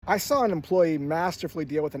I saw an employee masterfully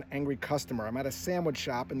deal with an angry customer. I'm at a sandwich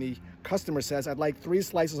shop and the customer says, "I'd like 3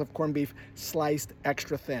 slices of corned beef sliced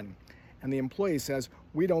extra thin." And the employee says,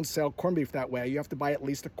 "We don't sell corned beef that way. You have to buy at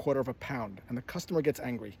least 1/4 pound." And the customer gets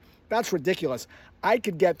angry. "That's ridiculous. I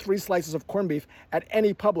could get 3 slices of corned beef at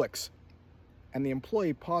any Publix." And the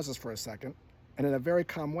employee pauses for a second and in a very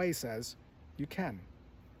calm way says, "You can."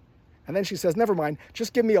 And then she says, "Never mind,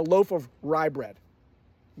 just give me a loaf of rye bread."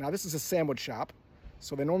 Now, this is a sandwich shop,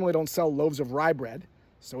 so they normally don't sell loaves of rye bread,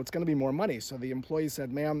 so it's going to be more money. So the employee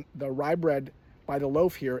said, "Ma'am, the rye bread by the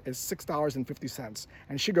loaf here is $6.50.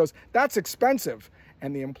 And she goes, "That's expensive."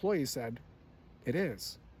 And the employee said, "It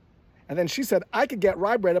is." And then she said, "I could get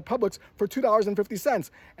rye bread at Publix for $2.50.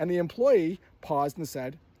 And the employee paused and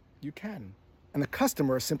said, "You can." And the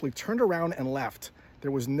customer simply turned around and left. There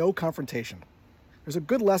was no confrontation. There's a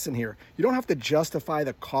good lesson here. You don't have to justify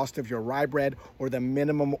the cost of your rye bread or the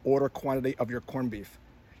minimum order quantity of your corned beef.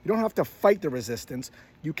 You don't have to fight the resistance.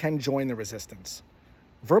 You can join the resistance.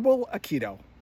 Verbal Aikido.